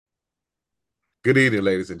Good evening,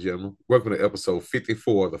 ladies and gentlemen. Welcome to episode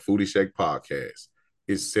 54 of the Foodie Shake podcast.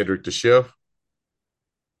 It's Cedric the chef.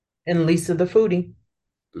 And Lisa the foodie.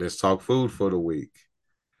 Let's talk food for the week.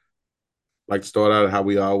 Like to start out how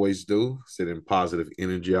we always do, sending positive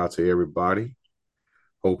energy out to everybody.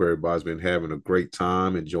 Hope everybody's been having a great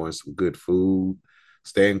time, enjoying some good food.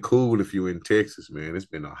 Staying cool if you're in Texas, man. It's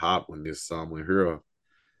been a hot one this summer here.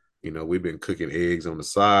 We've been cooking eggs on the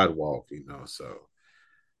sidewalk, so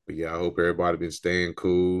but yeah, I hope everybody been staying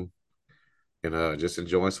cool and just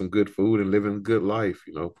enjoying some good food and living a good life.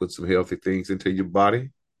 Put some healthy things into your body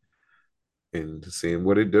and seeing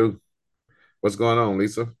what it do. What's going on,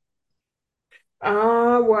 Lisa?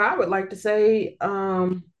 Well, I would like to say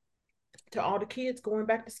to all the kids going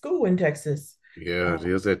back to school in Texas. Yeah, it Uh,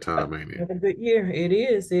 is that time, ain't it? have a good year. It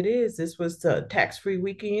is. It is. This was the tax-free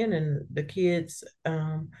weekend, and the kids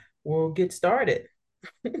will get started.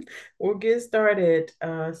 We'll get started.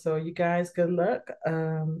 So you guys, good luck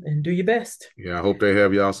and do your best. Yeah, I hope they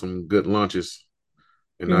have y'all some good lunches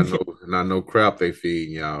and not no crap they feed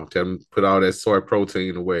y'all. Tell them put all that soy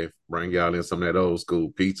protein away. Bring y'all in some of that old school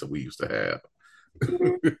pizza we used to have.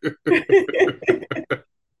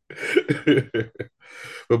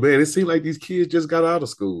 But man, it seemed like these kids just got out of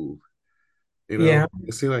school. Yeah.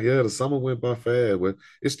 It seemed like the summer went by fast. But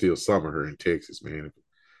it's still summer here in Texas, man.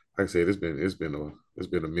 Like I said, it's been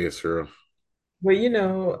a mess here. Well,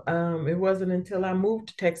 it wasn't until I moved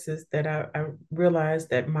to Texas that I realized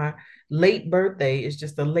that my late birthday is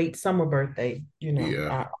just a late summer birthday.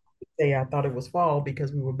 Yeah. I thought it was fall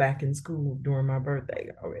because we were back in school during my birthday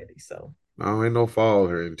already. So, No, ain't no fall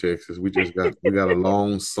here in Texas. We got a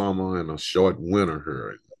long summer and a short winter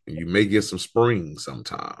here. And you may get some spring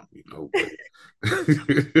sometime, but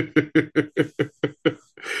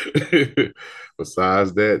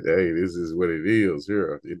besides that, hey, this is what it is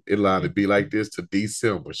here. It allowed to be like this to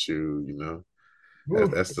December, shoot. That's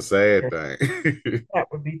oof, that's the sad thing. that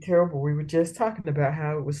would be terrible. We were just talking about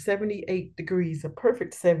how it was 78 degrees, a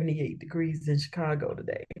perfect 78 degrees in Chicago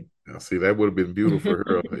today. Now, see, that would have been beautiful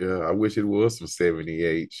here. Yeah, I wish it was some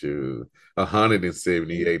 78, shoot.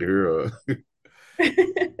 178 here.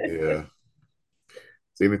 Yeah.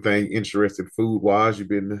 Is anything interesting food wise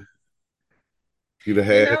you'd have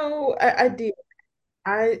had? I did.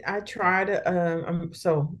 I try to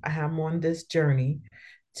so I'm on this journey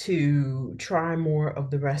to try more of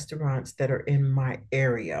the restaurants that are in my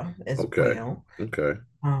area as Okay. well. Okay.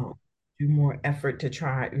 Um, do more effort to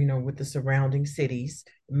try, with the surrounding cities.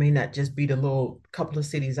 It may not just be the little couple of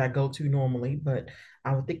cities I go to normally, but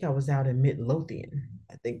I would think I was out in Midlothian.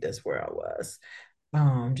 I think that's where I was.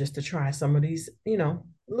 Just to try some of these,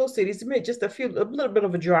 little cities. Just a little bit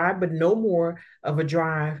of a drive, but no more of a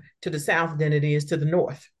drive to the south than it is to the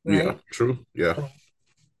north, Yeah, right? true. Yeah. So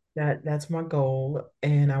that's my goal.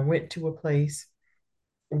 And I went to a place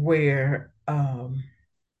where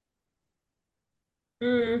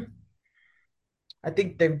mm, I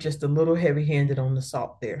think they're just a little heavy-handed on the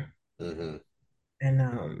salt there. Hmm.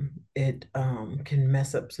 And it can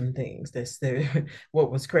mess up some things. That's the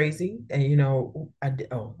what was crazy. And I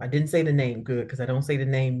didn't say the name good because I don't say the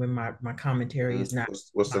name when my commentary Hmm. is not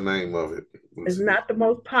What's the name of it? it's not the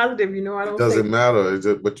most positive. I It don't say doesn't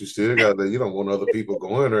matter. But you still got to, you don't want other people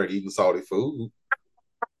going there and eating salty food.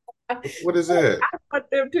 What is that? I want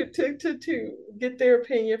them to get their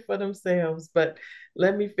opinion for themselves. But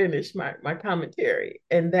let me finish my commentary.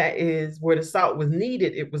 And that is where the salt was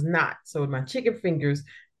needed, it was not. So my chicken fingers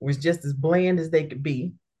was just as bland as they could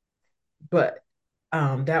be. But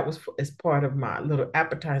that was as part of my little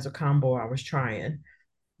appetizer combo I was trying.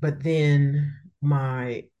 But then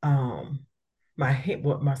my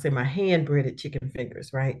hand breaded chicken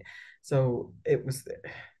fingers, right? So it was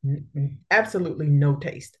absolutely no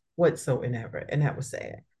taste whatsoever, and that was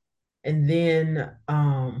sad. And then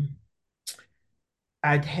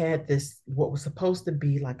I'd had this what was supposed to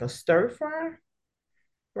be like a stir fry,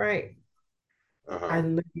 right? I Uh-huh.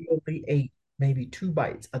 literally ate maybe two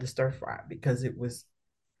bites of the stir fry because it was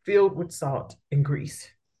filled with salt and grease.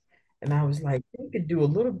 And I was like, you could do a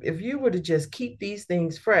little, if you were to just keep these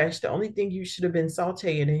things fresh, the only thing you should have been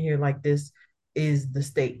sauteing in here like this is the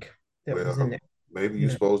steak that was in Well, there. maybe You you're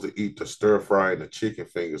know, supposed to eat the stir fry and the chicken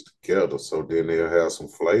fingers together, so then they'll have some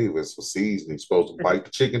flavor and some seasoning. You're supposed to bite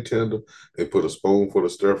the chicken tender, then put a spoonful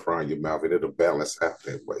of stir fry in your mouth, and it'll balance out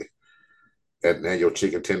that way. And now your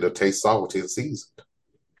chicken tender tastes salty and seasoned.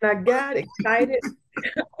 and I got excited.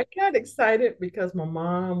 I got excited because my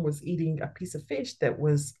mom was eating a piece of fish that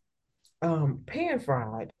was pan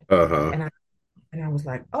fried. Uh-huh. And I was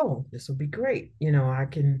like, oh, this will be great. I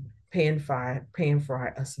can pan fry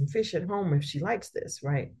some fish at home if she likes this,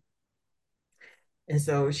 right? And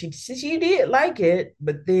so she did like it,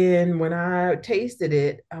 but then when I tasted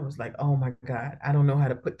it, I was like, oh my God, I don't know how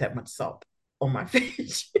to put that much salt on my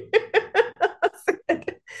fish.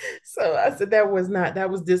 So I said that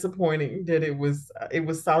was disappointing that it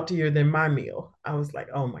was saltier than my meal. I was like,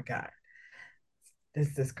 oh my God,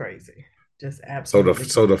 this is crazy. Just absolutely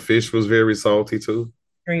So the fish was very salty too.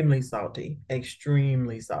 extremely salty,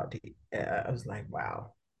 extremely salty. I was like,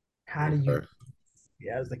 wow, how do you Okay.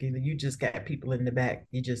 yeah, I was like, either you just got people in the back,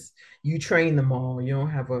 you train them all. You don't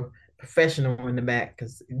have a professional in the back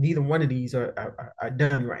because neither one of these are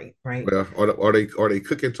done right, right? Well, are they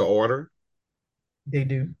cooking to order? They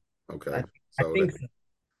do. Okay. I I think so.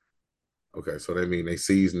 So that mean they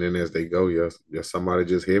seasoning as they go. Yes. Yes, somebody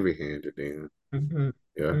just heavy handed then. Hmm.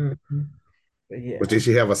 Yeah. Hmm. But But did yeah,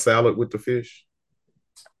 she have a salad with the fish?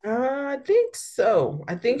 I think so.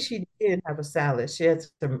 I think she did have a salad. She had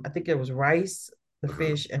some. I think it was rice, the Uh-huh.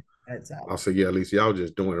 fish, and that salad. I'll say, yeah, at least y'all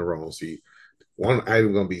just doing it wrong. See, one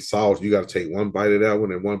item gonna be salty. You gotta take one bite of that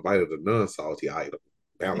one and one bite of the non-salty item.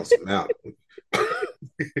 Balance them out.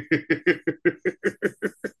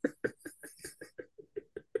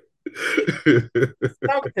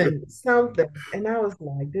 Something. And I was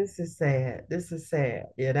like, this is sad. This is sad.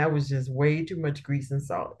 Yeah, that was just way too much grease and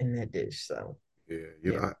salt in that dish. So, Yeah,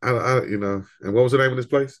 yeah. you know, and what was the name of this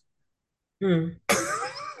place? Mm.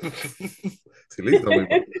 See, at least don't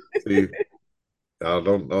be. See, y'all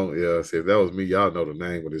don't. Yeah, see, if that was me, y'all know the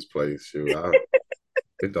name of this place. Shoot,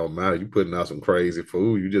 it don't matter. You putting out some crazy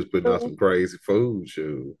food. You just putting out some crazy food.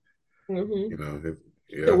 Shoot, Hmm. you know. The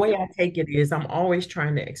Yeah. way I take it is I'm always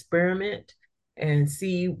trying to experiment and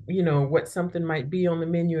see, what something might be on the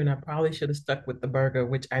menu. And I probably should have stuck with the burger,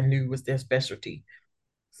 which I knew was their specialty.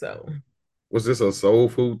 So, Was this a soul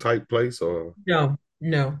food type place or? no,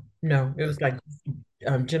 no, no. It Okay. was like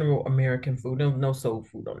general American food. No soul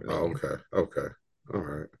food on the Oh, menu. okay. Okay. All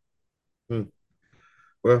right. Hmm.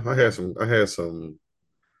 Well, I had some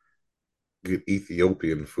good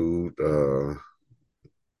Ethiopian food. I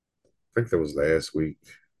think that was last week.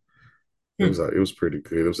 Hmm. It was pretty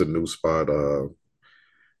good. It was a new spot.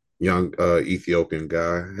 Young Ethiopian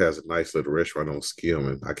guy has a nice little restaurant on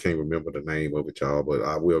Skillman. I can't remember the name of it, y'all, but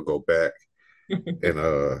I will go back and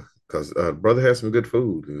because brother has some good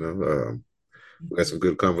food. You know, we had some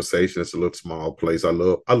good conversation. It's a little small place. I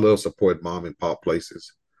love supporting mom and pop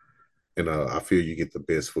places, and I feel you get the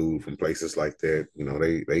best food from places like that. You know,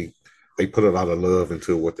 they put a lot of love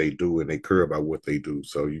into what they do, and they care about what they do.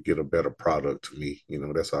 So you get a better product to me. You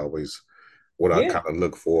know, that's always what I Yeah, kind of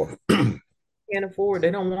look for. can't afford.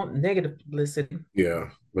 They don't want negative publicity. Yeah,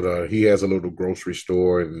 but he has a little grocery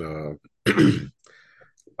store and a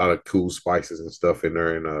lot of cool spices and stuff in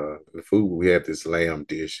there. And the food we have this lamb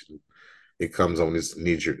dish. And it comes on this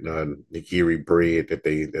nigiri bread that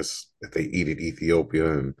they eat in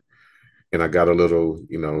Ethiopia, and I got a little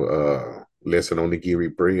lesson on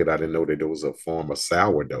nigiri bread. I didn't know that there was a form of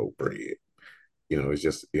sourdough bread. You know, it's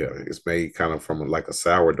just it's made kind of from like a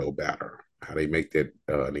sourdough batter. How they make that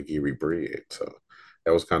nigiri bread. So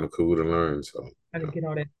that was kind of cool to learn. So. How to get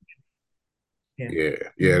all that. Yeah. Yeah,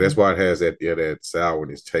 yeah, that's Hmm. why it has that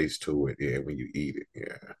sourness taste to it. Yeah, when you eat it.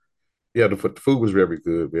 Yeah, yeah. The food was very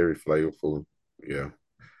good, very flavorful. Yeah,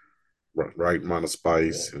 right amount of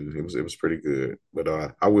spice, and it was pretty good. But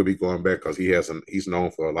I will be going back because he's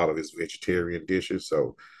known for a lot of his vegetarian dishes.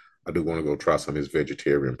 So I do want to go try some of his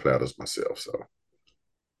vegetarian platters myself. So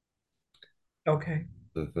Okay.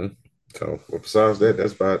 hmm well, besides that,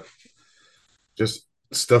 that's about just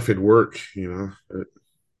stuff at work. You know,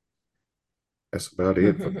 that's about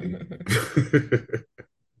it for me.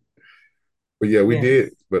 But yeah, we Yes.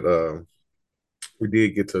 did. But we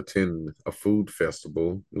did get to attend a food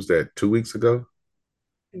festival. Was that 2 weeks ago?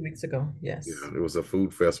 2 weeks ago. Yeah, Yes. it was a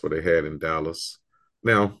food festival they had in Dallas.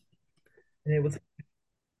 Now, And it was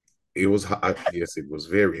it was hot. Yes, it was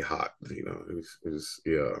very hot. You know,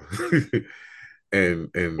 yeah,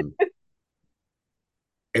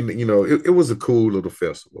 and you know, it was a cool little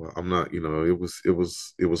festival. I'm not, you know, it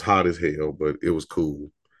was hot as hell, but it was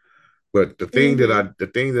cool. But hmm the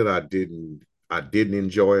thing that I didn't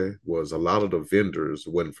enjoy was a lot of the vendors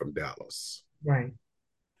wasn't from Dallas. right.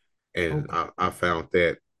 And Okay. I found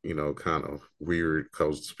that kind of weird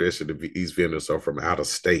because especially these vendors are from out of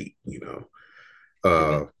state. It was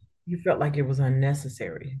Uh, you felt like it was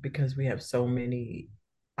unnecessary because we have so many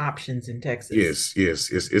options in Texas. yes,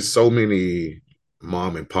 it's so many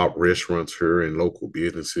mom and pop restaurants here and local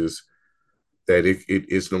businesses that it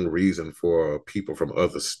is no reason for people from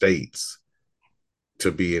other states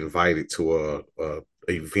to be invited to a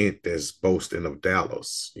event that's boasting of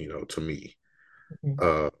Dallas. To me, Mhm.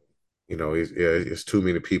 uh, It's too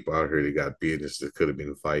many people out here that got business that could have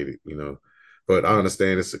been fighted. But I Right.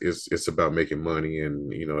 understand it's about making money,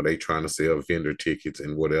 and they trying to sell vendor tickets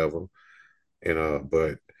and whatever.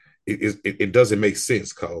 But it doesn't make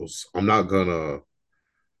sense because I'm not gonna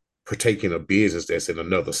partake in a business that's in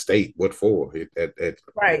another state. What for?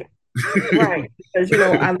 Right. Right. Because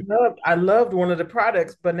I loved one of the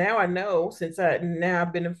products, but now I know since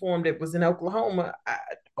I've been informed it was in Oklahoma.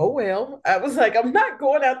 Oh well. I was like, I'm not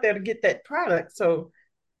going out there to get that product. So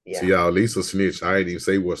See, yeah. y'all, Lisa snitched. I didn't even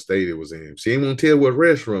say what state it was in. She ain't gonna tell what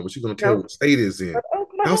restaurant, but she's gonna tell No, what state it's in. but Y'all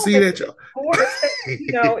Oklahoma see is that, a y'all? border state.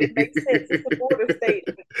 It makes sense. It's a border state.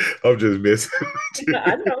 I'm just messing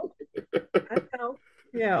I with know. I know.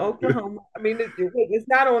 Yeah, Oklahoma. I mean, it's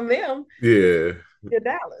not on them. It's you. to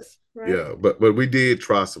Dallas, right? Yeah. But we did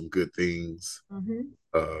try some good things. Hmm.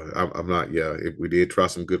 I'm not. Yeah, we did try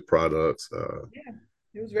some good products. Yeah,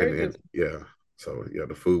 it was And very and good. yeah, so yeah,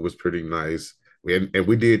 the food was pretty nice. And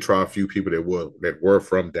we did try a few people that were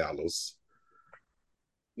from Dallas.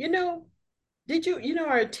 You know,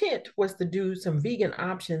 our intent was to do some vegan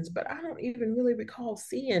options, but I don't even really recall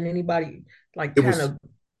seeing anybody like It kind was of,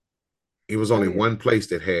 it was oh only yeah, one place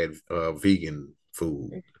that had vegan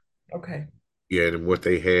food. okay, Yeah, and what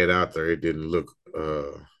they had out there, it didn't look.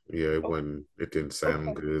 Yeah, okay, it didn't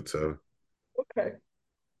sound okay, good. So okay.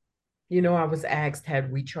 I was asked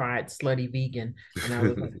had we tried Slutty Vegan, and I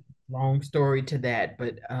was like, to long story to that,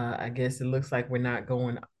 but I guess it looks like we're not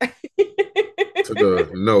going. the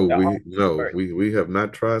no, The we opposite no, part. we have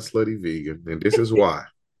not tried slutty vegan, and this is why.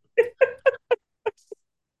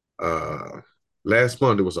 Uh, Last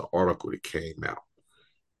month there was an article that came out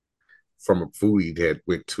from a foodie that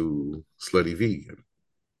went to slutty vegan,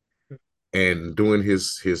 and doing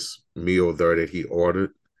his meal there that he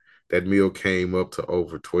ordered, that meal came up to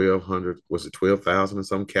over 1,200. Was it 12,000 and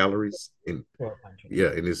some calories? And 1,200.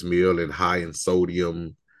 yeah, in his meal, and high in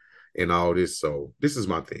sodium and all this. So this is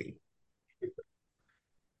my thing: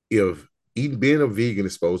 if eating being a vegan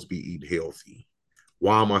is supposed to be eating healthy,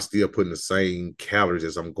 why am I still putting the same calories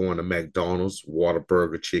as I'm going to McDonald's,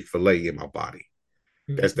 Whataburger, Chick-fil-A in my body?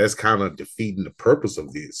 That's Mhm. kind of defeating the purpose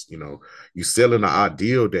of this. You're selling the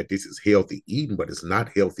ideal that this is healthy eating, but it's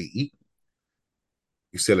not healthy eating.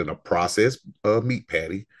 You're selling a processed meat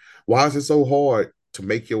patty. Why is it so hard to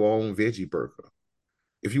make your own veggie burger?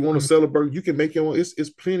 If you want to Mhm. sell a burger, you can make your own. It's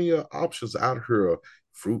plenty of options out here,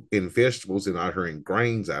 fruit and vegetables, and out here and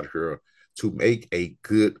grains out here to make a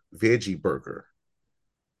good veggie burger.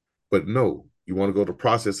 But no, you want to go the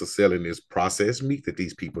process of selling this processed meat that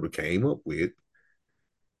these people came up with,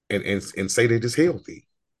 and say that it's healthy.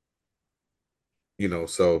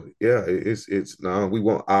 So yeah, it's no, we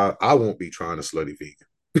won't. I won't be trying to slutty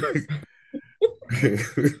vegan.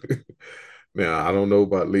 Now I don't know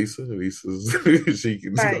about Lisa. Lisa's she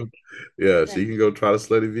can Right. go, yeah, Right. she can go try to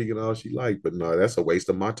slutty vegan all she like, but no, that's a waste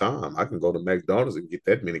of my time. I can go to McDonald's and get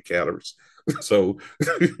that many calories. So,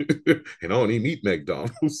 and I don't even eat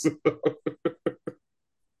McDonald's.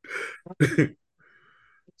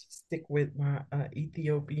 Just stick with my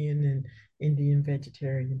Ethiopian and Indian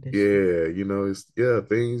vegetarian dishes. Yeah, it's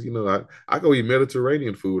things, I go eat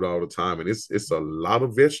Mediterranean food all the time, and it's a lot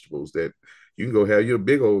of vegetables that you can go have your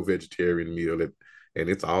big old vegetarian meal and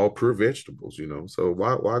it's all pure vegetables. So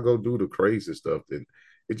why go do the crazy stuff that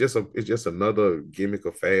it's just another gimmick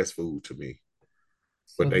of fast food to me.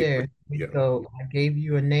 So But there we yeah. go. I gave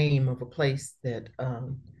you a name of a place that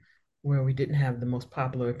where we didn't have the most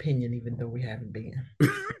popular opinion, even though we haven't been.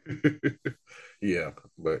 Yeah,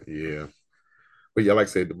 but yeah, like I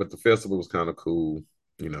said, but the festival was kind of cool.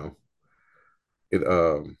 You know, it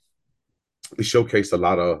it showcased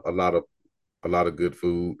a lot of good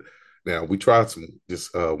food. Now we tried some. This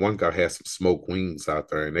one guy had some smoked wings out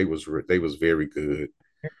there, and they was very good.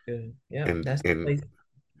 Very good. Yep, And that's the and place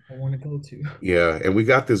I want to go to. yeah, and we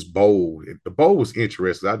got this bowl. The bowl was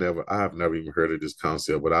interesting. I have never even heard of this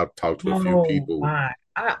concept, but I've talked to a few Oh people. my,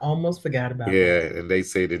 I almost forgot about Yeah, that. and they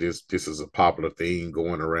say that this is a popular thing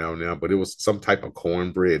going around now. But it was some type of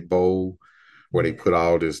cornbread bowl where they Yes. put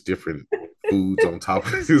all this different foods on top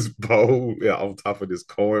of this bowl, yeah, on top of this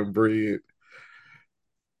cornbread.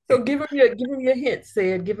 So give him your hints,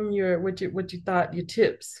 said give him your what you thought your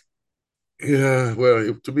tips. Yeah,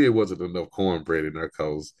 well, to me, it wasn't enough cornbread in there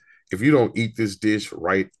because if you don't eat this dish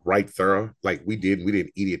right thorough, like we didn't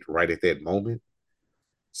eat it right at that moment.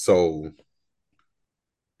 So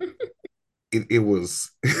it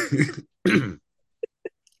was the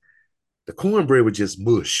cornbread was just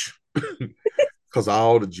mush. because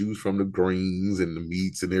all the juice from the greens and the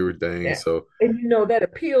meats and everything. Yeah. So And you know that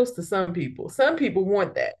appeals to some people. Some people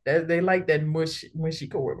want that. They like that mushy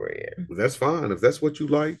cornbread. that's fine if that's what you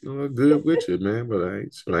like. Good with you, man. But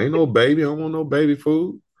I ain't no baby. I don't want no baby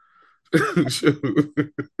food. Shoot.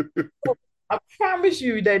 I promise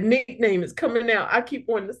you that nickname is coming out. I keep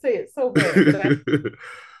wanting to say it so bad, but I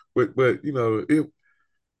but it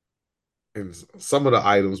and some of the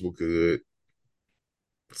items were good.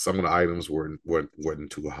 Some of the items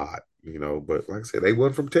wasn't too hot, But like I said, they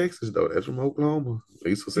wasn't from Texas though. That's from Oklahoma.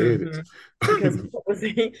 Lisa said it. hmm because what was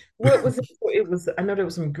it? What was it? It was. I know there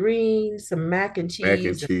was some greens, some mac and Mac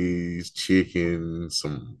and cheese, and cheese, chicken, yeah,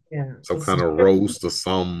 some was some kind of shrimp. roast or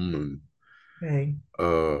some, Okay.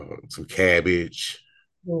 and some cabbage.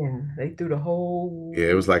 Yeah, they threw the Yeah,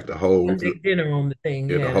 it was whole like the whole Sunday dinner on the thing.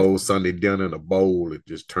 yeah, the Yeah, that's, whole Sunday dinner in a bowl. It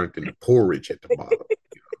just turned into porridge at the bottom.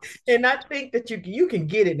 and I think that you can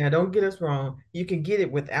get it now. Don't get us wrong. You can get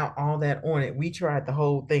it without all that on it. We tried the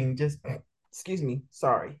whole thing. Just excuse me,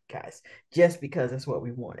 sorry guys, just because that's what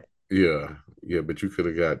we wanted. Yeah, yeah, but you could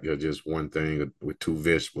have got just one thing with two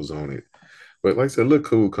vegetables on it. But like I said, look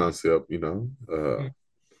cool concept. Mm.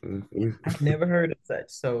 We, I've never heard of such,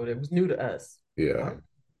 so it was new to us. yeah. Part of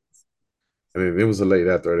And then it was a lady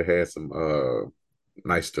out there that had some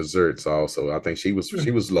nice desserts also. I think she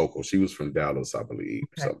it. was local. She was from Dallas, I believe.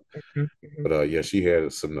 Okay. So Mhm, mhm. but yeah, she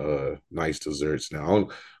had some nice desserts. Now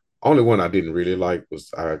only one I didn't really like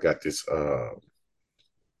was I got this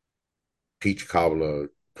peach cobbler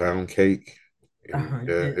pound cake. And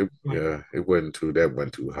Uh-huh. Yeah. it wasn't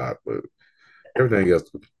too hot, but everything else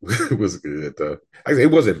was good though.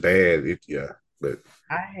 It wasn't bad. But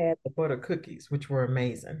I had the butter cookies, which were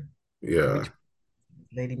amazing. yeah, Which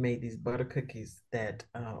lady made these butter cookies that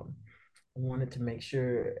I wanted to make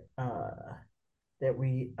sure that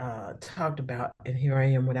we talked about. And here I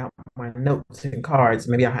am without my notes and cards.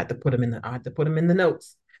 Maybe I had to put them in the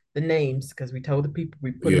notes, the names, because we told the people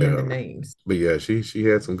we put them in the yeah. names. But yeah, she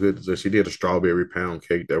had some good desserts. She did a strawberry pound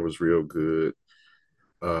cake that was real good.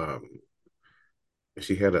 Um,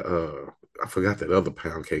 she had I forgot that other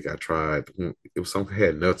pound cake I tried. It was something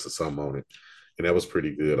had nuts or something on it, and that was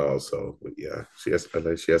pretty good also. But yeah, I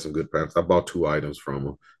think she has some good pounds. I bought two items from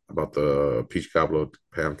her. I bought the peach cobbler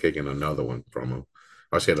pound cake and another one from her.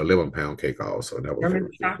 Oh, she had a lemon pound cake also, and that was German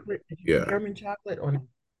very good. chocolate. Did you do Yeah, German chocolate or no?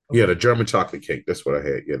 yeah, the Okay. German chocolate cake. That's what I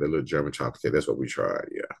had. Yeah, the little German chocolate cake. That's what we tried.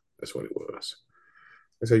 Yeah, that's what it was.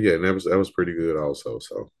 I said, yeah, and that was pretty good also.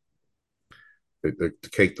 So the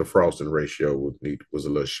cake to frosting ratio was a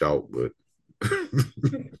little short, but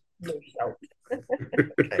No shout.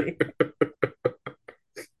 Okay.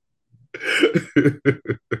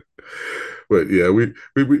 but yeah, we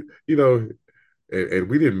and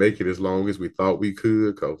we didn't make it as long as we thought we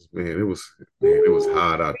could because it was Ooh,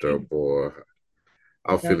 hot out there, boy.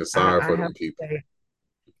 I was yeah, feeling sorry I for have them to people. say,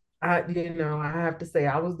 I have to say,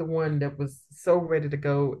 I was the one that was so ready to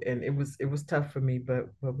go, and it was tough for me, but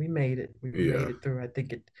we made it. We made Yeah, it through. I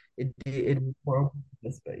think it did it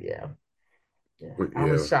was but yeah, yeah. I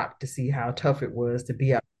was yeah, shocked to see how tough it was to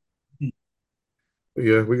be out.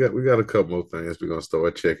 yeah. We got a couple more things we're gonna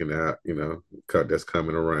start checking out. Cut that's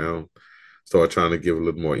coming around. Start trying to give a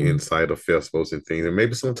little more Mm. insight of festivals and things, and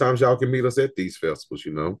maybe sometimes y'all can meet us at these festivals,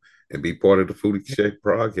 and be part of the Foodie Check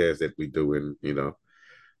podcast that we do, and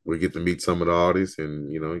we get to meet some of the artists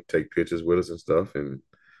and take pictures with us and stuff and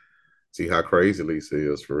see how crazy Lisa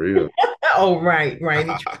is for real. Oh, right, right.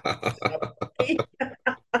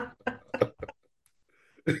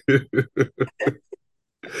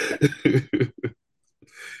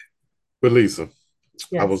 But Lisa, I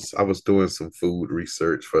Yes. was I was doing some food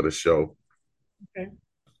research for the show, Okay.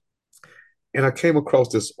 and I came across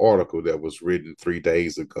this article that was written 3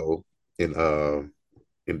 days ago in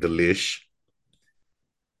Delish.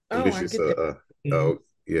 Oh, Delish I is get that. oh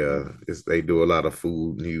yeah, they do a lot of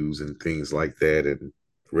food news and things like that and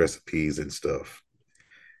recipes and stuff.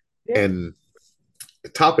 Yeah. And the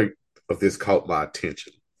topic of this caught my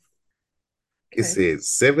attention. It Okay. said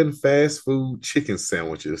 7 fast food chicken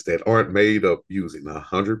sandwiches that aren't made up using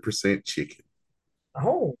 100% chicken.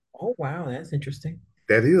 Oh, wow. That's interesting.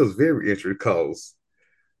 That is very interesting because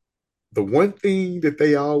the one thing that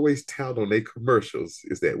they always tout on their commercials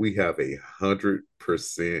is that we have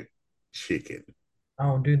 100% chicken.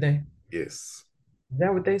 Oh, do they? Yes. Is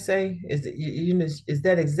that what they say? Is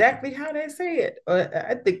that exactly how they say it?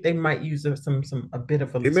 I think they might use a bit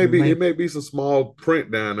of It may some be it language. may be some small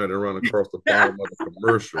print down there that run across the bottom of the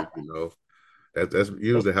commercial. That's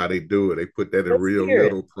usually how they do it. They put that in Let's real hear it.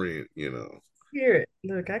 little print. Hear it.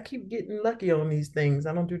 Look, I keep getting lucky on these things.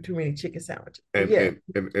 I don't do too many chicken sandwiches, but And yeah. and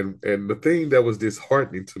and and, and the thing that was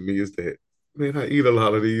disheartening to me is that Man, I eat a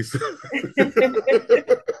lot of these.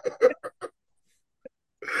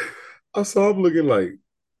 So I'm looking like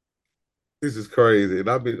this is crazy, and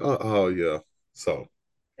I've been oh yeah. So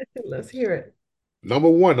Let's hear it. number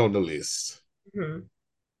one on the list, Mhm.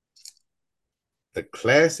 the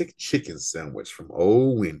classic chicken sandwich from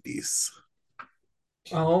Old Wendy's.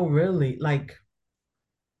 Oh, really? Like,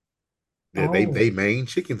 Yeah, oh, they main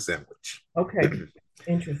chicken sandwich. okay.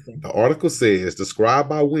 Interesting. The article says, described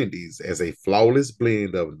by Wendy's as a flawless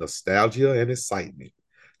blend of nostalgia and excitement.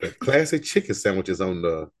 The classic chicken sandwich is on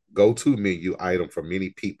the go-to menu item for many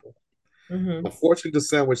people. Hmm. Unfortunately, the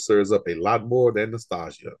sandwich serves up a lot more than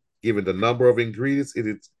nostalgia, given the number of ingredients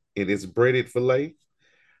in its breaded filet.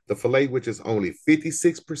 The filet, which is only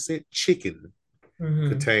 56% chicken, Hmm.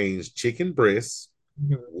 contains chicken breasts,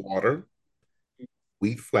 Hmm. water,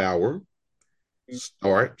 wheat flour,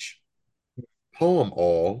 starch, palm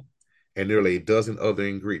oil, and nearly a dozen other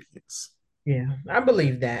ingredients. Yeah, I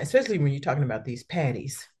believe that, especially when you're talking about these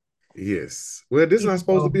patties. Yes. Well, this is not Even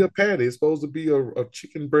supposed to though be a patty. It's supposed to be a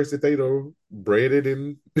chicken breast that they do breaded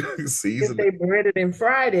and if seasoned. they breaded and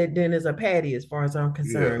fried it, then it's a patty as far as I'm Yeah,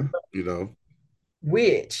 concerned. you know.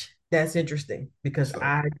 Which that's interesting because So,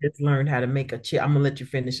 I just learned how to make a chip. I'm gonna let you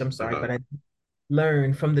finish. I'm sorry, uh-huh. but I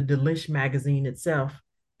learned from the Delish magazine itself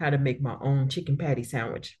how to make my own chicken patty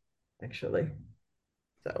sandwich, actually.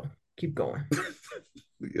 So keep going.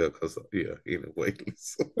 Yeah, because yeah, anyway.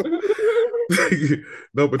 So, I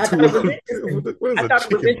number two thought it was on interesting. what is I a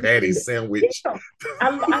thought it was chicken patty interesting. sandwich?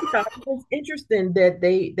 I thought it was interesting that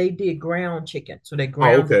they did ground chicken, so they Oh,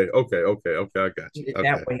 ground it, okay. I got you. eat it Okay,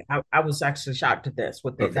 that way. I was actually shocked that okay. that's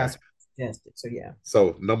what they suggested. So yeah.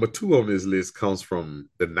 So number two on this list comes from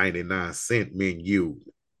the 99-cent menu.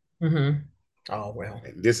 Mm-hmm. Oh well.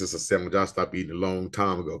 And this is a sandwich I stopped eating a long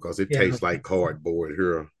time ago because it Yeah. tastes like cardboard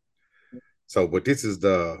here. So, but this is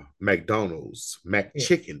the McDonald's Mac Yeah.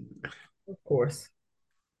 Chicken. Of course,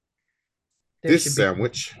 there This should be.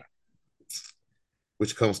 sandwich,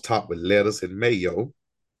 which comes topped with lettuce and mayo,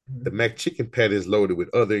 the Mhm. Mac Chicken patty is loaded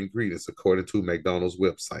with other ingredients according to McDonald's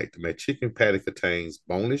website. The Mac Chicken patty contains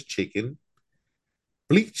boneless chicken,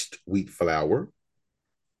 bleached wheat flour,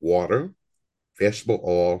 water, vegetable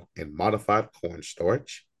oil, and modified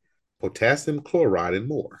cornstarch, potassium chloride, and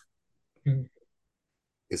more. Mhm.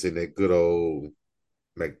 It's in that good old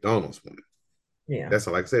McDonald's one. Yeah. That's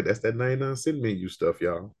like I said, that's that 99-cent menu stuff,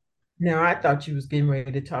 y'all. Now I thought you was getting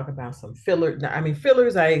ready to talk about some filler. Now, I mean,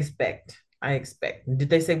 fillers. I expect. I expect. Did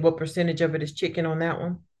they say what percentage of it is chicken on that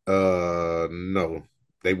one? No,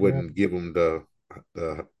 they No wouldn't give them the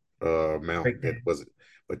amount that breakdown. was it.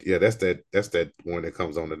 But yeah, that's that one that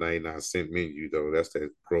comes on the 99-cent menu though. That's that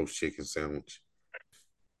gross chicken sandwich.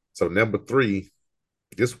 So number three,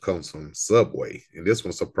 this comes from Subway, and this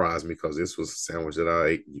one surprised me because this was a sandwich that I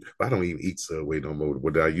ate. I don't even eat Subway no more.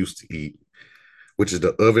 What I used to eat, which is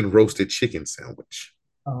the oven roasted chicken sandwich.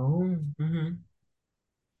 Oh, hmm.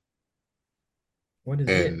 What is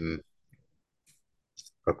it? And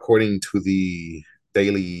according to the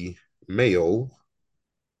Daily Mail,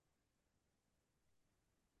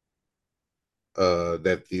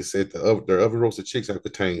 that they said the oven roasted chicken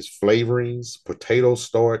contains flavorings, potato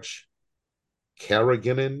starch,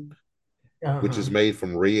 carrageenan, which Uh-huh. is made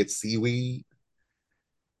from red seaweed.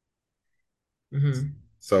 Hmm.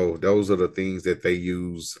 So those are the things that they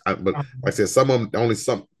use. But like I said, some of them only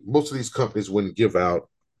some. Most of these companies wouldn't give out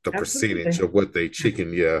the percentage Absolutely. of what they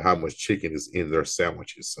chicken. Yeah, how much chicken is in their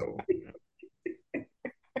sandwiches. So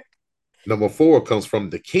number four comes from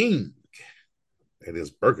the King. It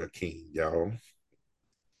is Burger King, y'all,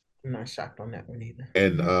 I'm not shocked on that one either.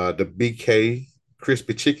 and Mhm. the BK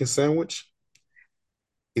crispy chicken sandwich.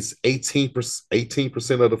 It's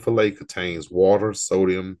 18% of the filet contains water,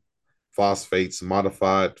 sodium, phosphates,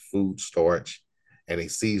 modified food starch, and a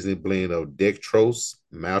seasoning blend of dextrose,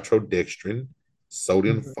 maltodextrin,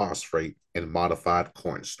 sodium Mhm. phosphate, and modified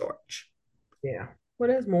cornstarch. Yeah. Well,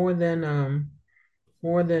 that's more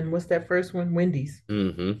than what's that first one? Wendy's.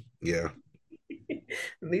 Mm-hmm. Yeah.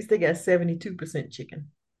 At least they got 72%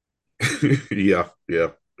 chicken. Yeah.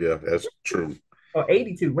 Yeah. Yeah. That's true. Or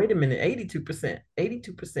 82. Wait a minute, 82%.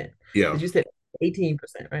 82%. Yeah. Because you said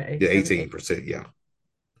 18%, right? Yeah. 87, 8. 18%. Yeah.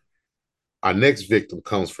 Our next victim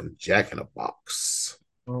comes from Jack in the Box.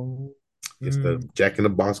 Oh. It's the Mm. Jack in the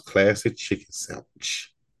Box classic chicken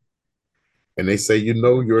sandwich. And they say, you're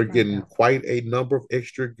Try it getting out. quite a number of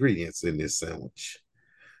extra ingredients in this sandwich.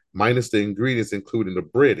 Minus the ingredients including the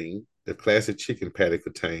breading, the classic chicken patty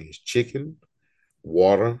contains chicken,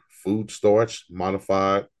 water, food starch,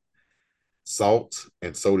 modified salt,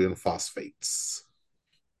 and sodium phosphates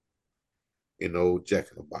in old Jack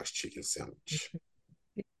in the Box chicken sandwich.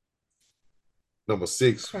 Number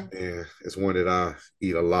six, Okay. and it's one that I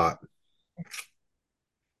eat a lot.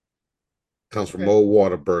 Comes from Okay. Old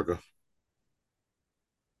Water Burger.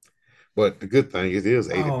 But the good thing is it is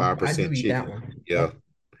Oh, I 85% do eat that chicken. one. Yeah. Oh,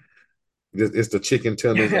 It's the chicken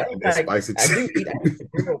tenders I and was that like, spicy. I do eat. I eat the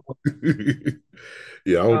grilled one.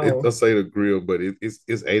 Yeah, I Oh, say the grill, but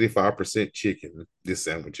it's 85% chicken. This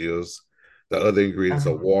sandwich is. The other ingredients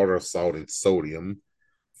are uh-huh. water, salt, and sodium,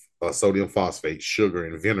 sodium phosphate, sugar,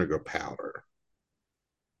 and vinegar powder,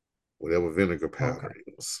 whatever vinegar Okay. powder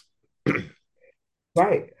is.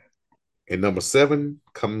 Right. And number seven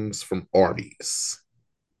comes from Arby's.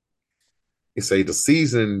 It say the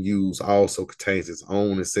season used also contains its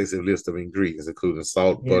own extensive list of ingredients, including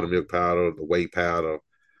salt, Yeah. buttermilk powder, the whey powder,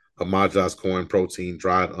 homogenized corn protein,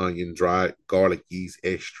 dried onion, dried garlic yeast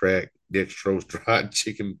extract, dextrose, dried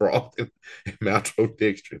chicken broth, and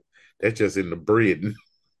maltodextrin. That's just in the bread.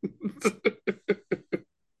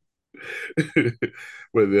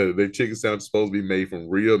 But the chicken sandwich is supposed to be made from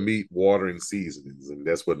real meat, water, and seasonings, and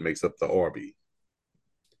that's what makes up the Arby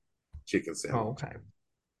chicken Oh, sandwich. okay.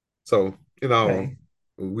 So, Okay.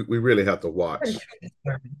 we really have to Wasn't watch. too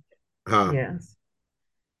disturbing. Huh? Yes.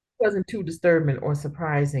 Wasn't too disturbing or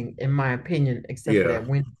surprising, in my opinion, except for Yeah. that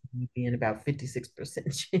Wednesday being about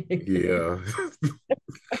 56% chicken. Yeah.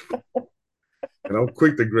 And I'm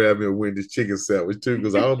quick to grab me a Wendy's chicken sandwich too,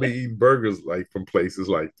 because I don't be eating burgers like from places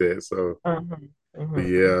like that. So, Uh-huh. but Uh-huh.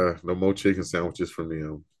 yeah, no more chicken sandwiches from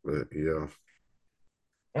them. But yeah,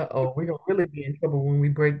 Uh-oh, we're gonna really be in trouble when we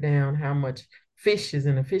break down how much fish is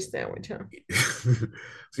in a fish sandwich, huh?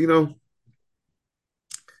 so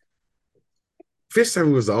fish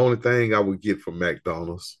sandwich was the only thing I would get from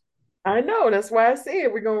McDonald's. I know, that's why I said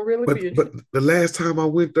we're gonna really be in But trouble. the last time I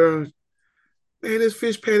went there, man, this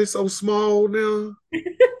fish patty so small now,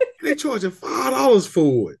 and they charging $5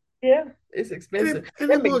 for it, Yeah, it's expensive. and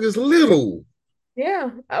That that mug makes is little.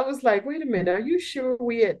 Yeah, I was like, wait a minute, are you sure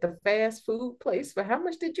we at the fast food place? For how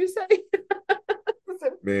much did you say? I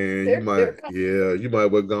said, Man, they're you might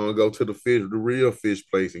well go and go to the real fish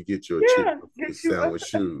place and get you a chicken yeah, get fish you sandwich a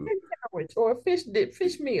shoe. fish sandwich or a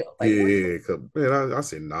fish meal. Like what? Yeah, cause man, I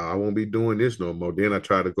said, nah, I won't be doing this no more. Then I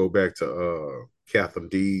tried to go back to Catherine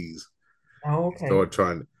D's Oh, and okay. start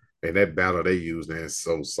trying, and that batter they use now is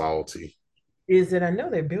so salty. Is it? I know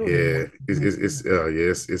they're building Yeah, one.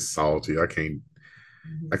 it's salty. I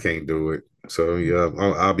Mhm. can't do it. So yeah,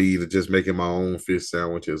 I'll be either just making my own fish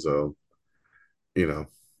sandwiches, or you know,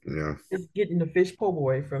 yeah, Just getting the fish po'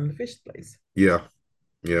 boy from the fish place. yeah,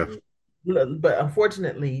 yeah, But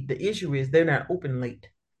unfortunately, the issue is they're not open late.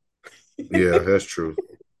 yeah. That's true.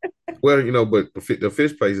 Well, but the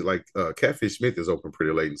fish places like Catfish Smith is open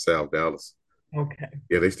pretty late in South Dallas. Okay.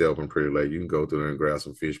 Yeah, they stay open pretty late. You can go through there and grab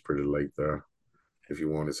some fish pretty late there if you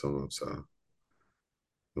wanted some. So,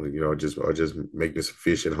 just make me some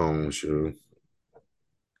fish at home. Sure,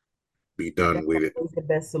 be done That's with it. always the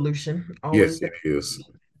best solution. Always Yes, the it is.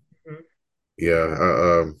 best.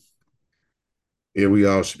 Yeah, yeah. We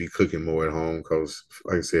all should be cooking more at home because,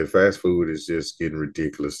 like I said, fast food is just getting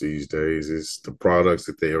ridiculous these days. It's the products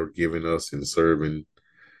that they are giving us and serving.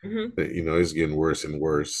 Hmm. That it's getting worse and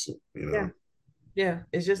worse. Yeah. Yeah,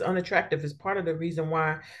 it's just unattractive. It's part of the reason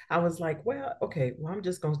why I was like, well, okay, well, I'm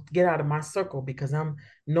just going to get out of my circle because I'm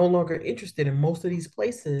no longer interested in most of these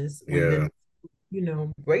places Yeah.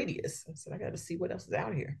 within, radius. I said, I got to see what else is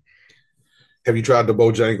out here. Have you tried the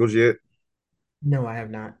Bojangles yet? No, I have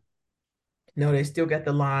not. No, they still got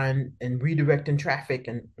the line and redirecting traffic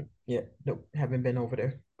and yeah, nope, haven't been over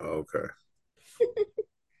there. Okay,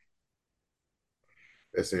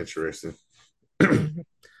 that's interesting. Mhm.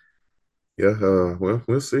 Yeah, well,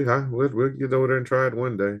 we'll see. We'll get over there and try it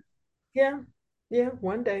one day. Yeah, yeah,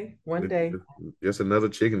 one day. Just another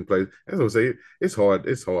chicken place. As I say, it's hard.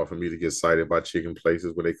 It's hard for me to get excited about chicken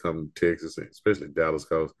places when they come to Texas, especially Dallas,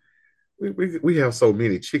 because we have so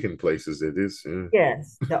many chicken places that it's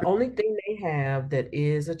Yes, the only thing they have that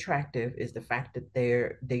is attractive is the fact that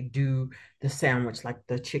they do the sandwich like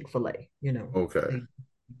the Chick-fil-A, okay. they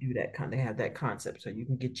do that they have that concept. So you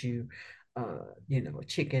can get you a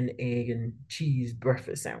chicken, egg, and cheese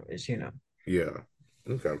breakfast sandwich. Yeah.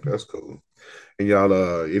 Okay, that's cool. And y'all,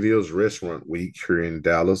 it is restaurant week here in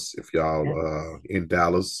Dallas. If y'all Yes. in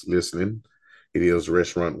Dallas listening, it is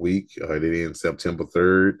restaurant week. It ends September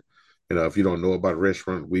 3rd. If you don't know about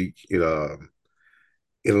restaurant week, it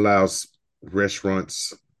allows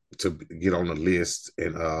restaurants to get on the list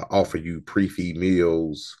and offer you pre-feed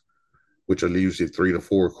meals, which are usually 3 to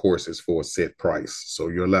 4 courses for a set price. So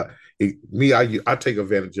you're allowed. I take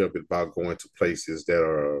advantage of it by going to places that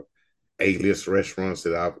are A-list restaurants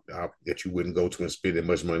that that you wouldn't go to and spend that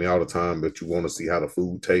much money all the time, but you want to see how the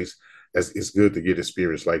food tastes. it's good to get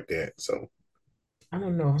experience like that. So, I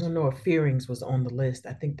don't know. I don't know if Fearings was on the list.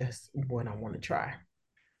 I think that's what I want to try.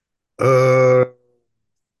 uh,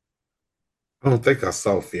 I don't think I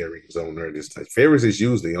saw Ferries on there this time. Ferries is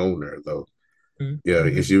usually on there though. Yeah,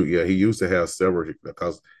 it's Mm-hmm. you. Yeah, he used to have several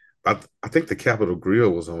because I think the Capitol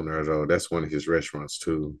Grill was on there though. That's one of his restaurants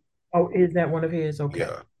too. Oh, is that one of his? Okay.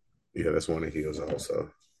 Yeah, yeah, that's one of his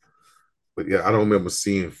also. But yeah, I don't remember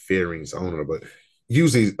seeing Fairings on there. But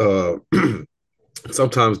usually,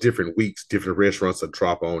 sometimes different weeks, different restaurants will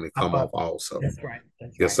drop on and Pop come off up. also. That's right.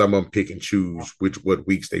 That's Yeah, right. some of them pick and choose which what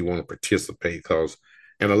weeks they want to participate because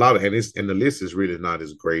and a lot of and the list is really not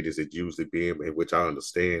as great as it usually be, which I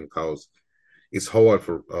understand because it's hard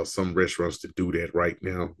for some restaurants to do that right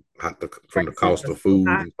now from the Prices cost are of so food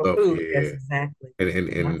high and for stuff. food. Yeah, Yes, exactly.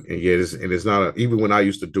 and yeah, it's not even when I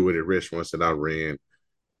used to do it at restaurants that I ran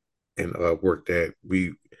and worked at,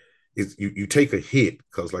 you take a hit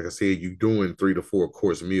because like I said, you're doing 3 to 4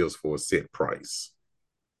 course meals for a set price.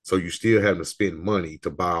 So you still having to spend money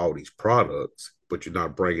to buy all these products, but you're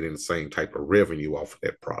not bringing in the same type of revenue off of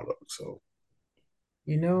that product. So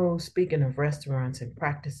Speaking of restaurants and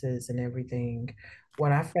practices and everything,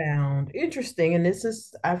 what I found interesting, and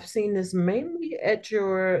I've seen this mainly at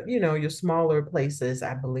your smaller places,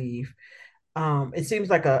 I believe. It seems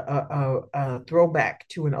like a throwback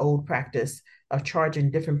to an old practice of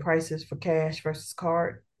charging different prices for cash versus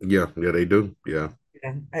card. yeah, yeah, they do. Yeah,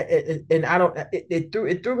 Yeah, and I don't.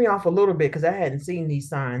 It threw me off a little bit because I hadn't seen these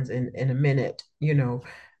signs in a minute.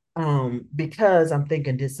 Because I'm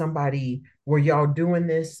thinking, were y'all doing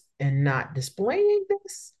this and not displaying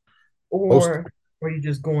this, most or were you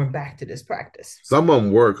just going back to this practice? some of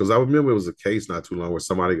them were because I remember it was a case not too long where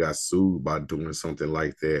somebody got sued by doing something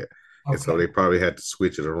like that, and so they Okay, probably had to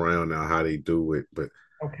switch it around now how they do it. But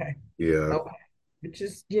okay, yeah, okay. Which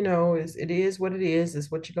is, it is what it is.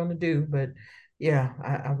 It's what you're gonna do. But yeah,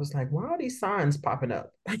 I was like, why are these signs popping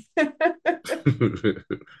up? but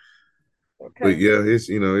Okay. yeah, it's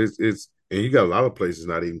and you got a lot of places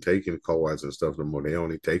not even taking cards and stuff no more. They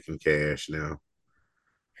only taking cash now.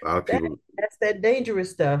 A lot of That people, that's that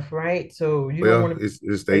dangerous stuff, right? So you don't well, want to be it's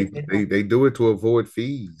a place that don't. they do it to avoid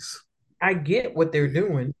fees. I get what they're Yeah.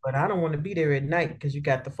 doing, but I don't want to be there at night because you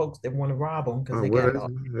got the folks that want to rob them because Oh they well, got that's, all.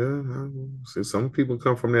 yeah. See, some people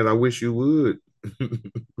come from that. I wish you would.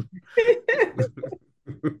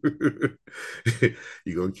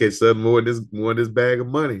 You're gonna catch something more in this bag of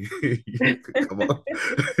money. Come on.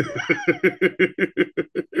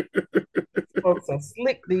 Folks are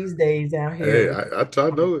slick these days out Hey, here. I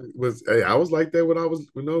know it was. Hey, I was like that when I was,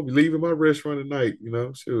 leaving my restaurant at night.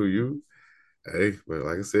 Sure, you. Hey, but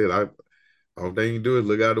like I said, all thing you do is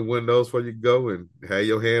look out the windows before you go and have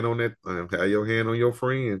your hand on that, have your hand on your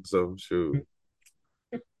friend. So sure,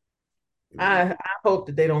 you know. I hope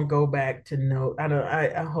that they don't go back to no. I don't.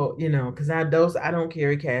 I hope because I don't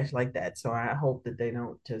carry cash like that. So I hope that they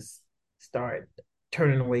don't just start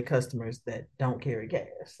turning away customers that don't carry cash.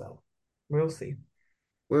 So we'll see.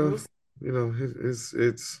 Well, We'll see.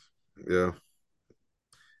 it's yeah,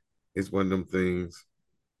 it's one of them things.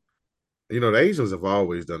 The Asians have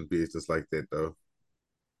always done business like that though.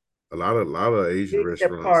 A lot of They Asian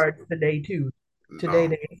accept restaurants. cards today too. Today No,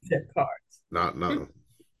 they accept cards. not.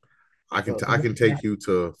 So I can take you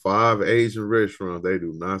to 5 Asian restaurants. They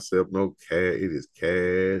do not accept no cash. It is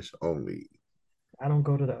cash only. I don't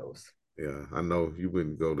go to those. Yeah, I know you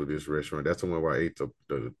wouldn't go to this restaurant. That's the one where I ate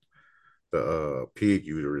the pig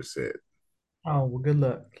uterus at. Oh well, good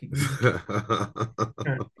luck.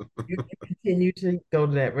 You continue to go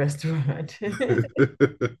to that restaurant.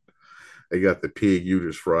 They got the pig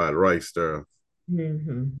uterus fried rice there.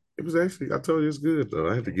 hmm It was actually, I told you it's good though.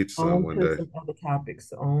 I had to get you some On one to day. some other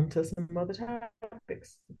topics. On to some other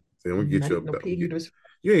topics. See, I'm gonna get Not you even up no there. pig uterus.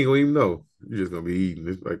 You ain't gonna even know. You're just gonna be eating.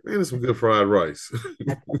 It's like, man, it's some good fried rice.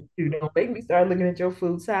 I told you, don't make me start looking at your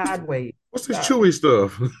food sideways. What's this Sorry. chewy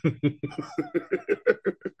stuff?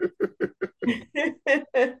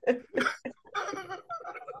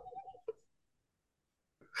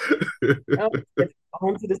 Oh, yes.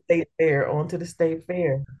 On to the state fair. On to the state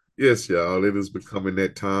fair. Yes, y'all. It is becoming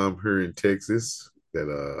that time here in Texas that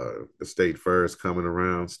the state fair is coming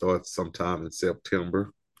around. Starts sometime in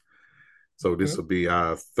September. So this Mhm. will be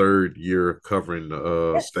our third year covering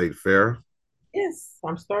the Yes, state fair. yes.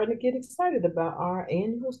 I'm starting to get excited about our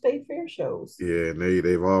annual state fair shows. Yeah, and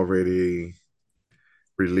they've already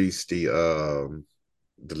released the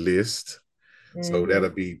list. So that'll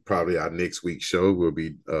hmm be probably our next week's show. We'll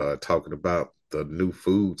be talking about the new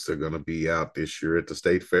foods that are going to be out this year at the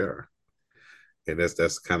state fair, and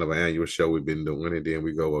that's kind of an annual show we've been doing, and then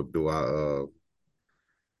we go do our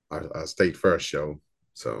state fair show.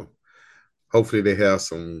 So. hopefully they have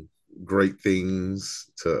some great things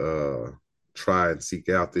to try and seek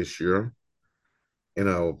out this year. You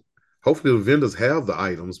know, hopefully the vendors have the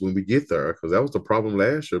items when we get there because that was the problem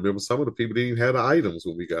last year. Remember, some of the people didn't even have the items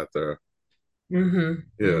when we got there. Mm-hmm.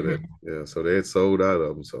 Yeah, that Mm-hmm. yeah. So they had sold out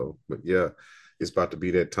of them. So, but yeah, it's about to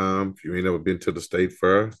be that time. If you ain't ever been to the state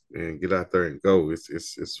fair, and get out there and go.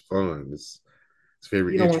 It's fun. It's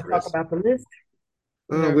very You don't want to talk interesting. about the list?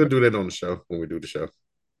 No. We'll do that on the show when we do the show.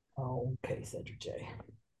 Oh, okay, Cedric J.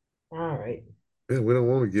 All right. Yeah, we don't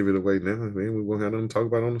want to give it away now. Man, we won't have nothing to talk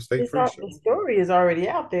about on the state fair show. The story is already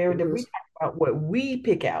out there that we Yes. talk about what we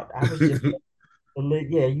pick out. I was just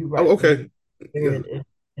yeah, you're Oh, right. okay. There Yeah. it is.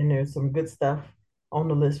 And there's some good stuff on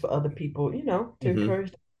the list for other people, to Hmm.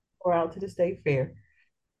 encourage them to go out to the state fair.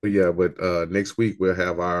 But next week we'll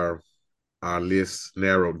have our list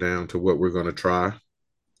narrowed down to what we're gonna try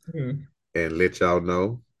Hmm. and let y'all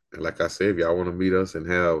know. And like I said, if y'all want to meet us and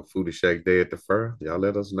have Foodie Shack Day at the fair, y'all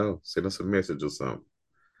let us know. Send us a message or something.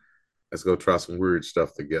 Let's go try some weird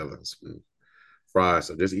stuff together. Some fries.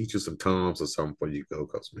 So just eat you some Tums or something before you go.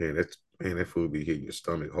 Cause that food be hitting your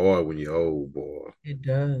stomach hard when you're old, boy. It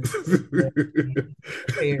does. It does.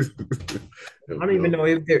 Prepared. I don't even No. know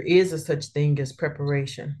if there is a such thing as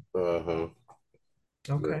preparation. Uh-huh.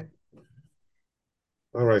 Yeah. Okay.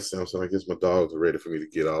 All right, Samson. I guess my dogs are ready for me to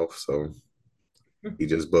get off. So he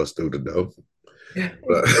just bust through the door.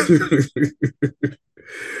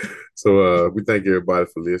 But we thank everybody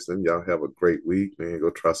for listening. Y'all have a great week, man. Go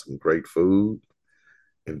try some great food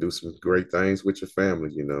and do some great things with your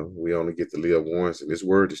family. We only get to live once, and this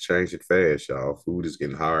world is changing fast, y'all. Food is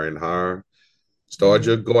getting higher and higher. Start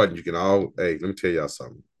your Mhm. garden. You can all, hey, let me tell y'all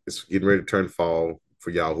something. It's getting ready to turn fall for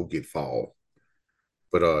y'all who get fall.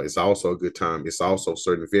 But it's also a good time. It's also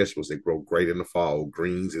certain vegetables that grow great in the fall.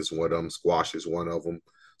 Greens is one of them. Squash is one of them.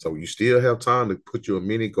 So you still have time to put your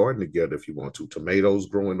mini garden together if you want to. Tomatoes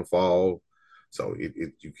grow in the fall, so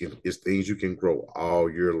it's things you can grow all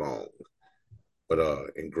year long. But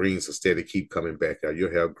and greens will steady keep coming back out.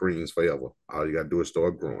 You'll have greens forever. All you gotta do is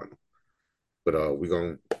start growing them. But we're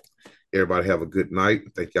gonna everybody have a good night.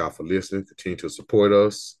 Thank y'all for listening. Continue to support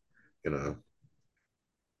us. And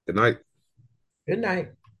good night. Good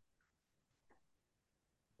night.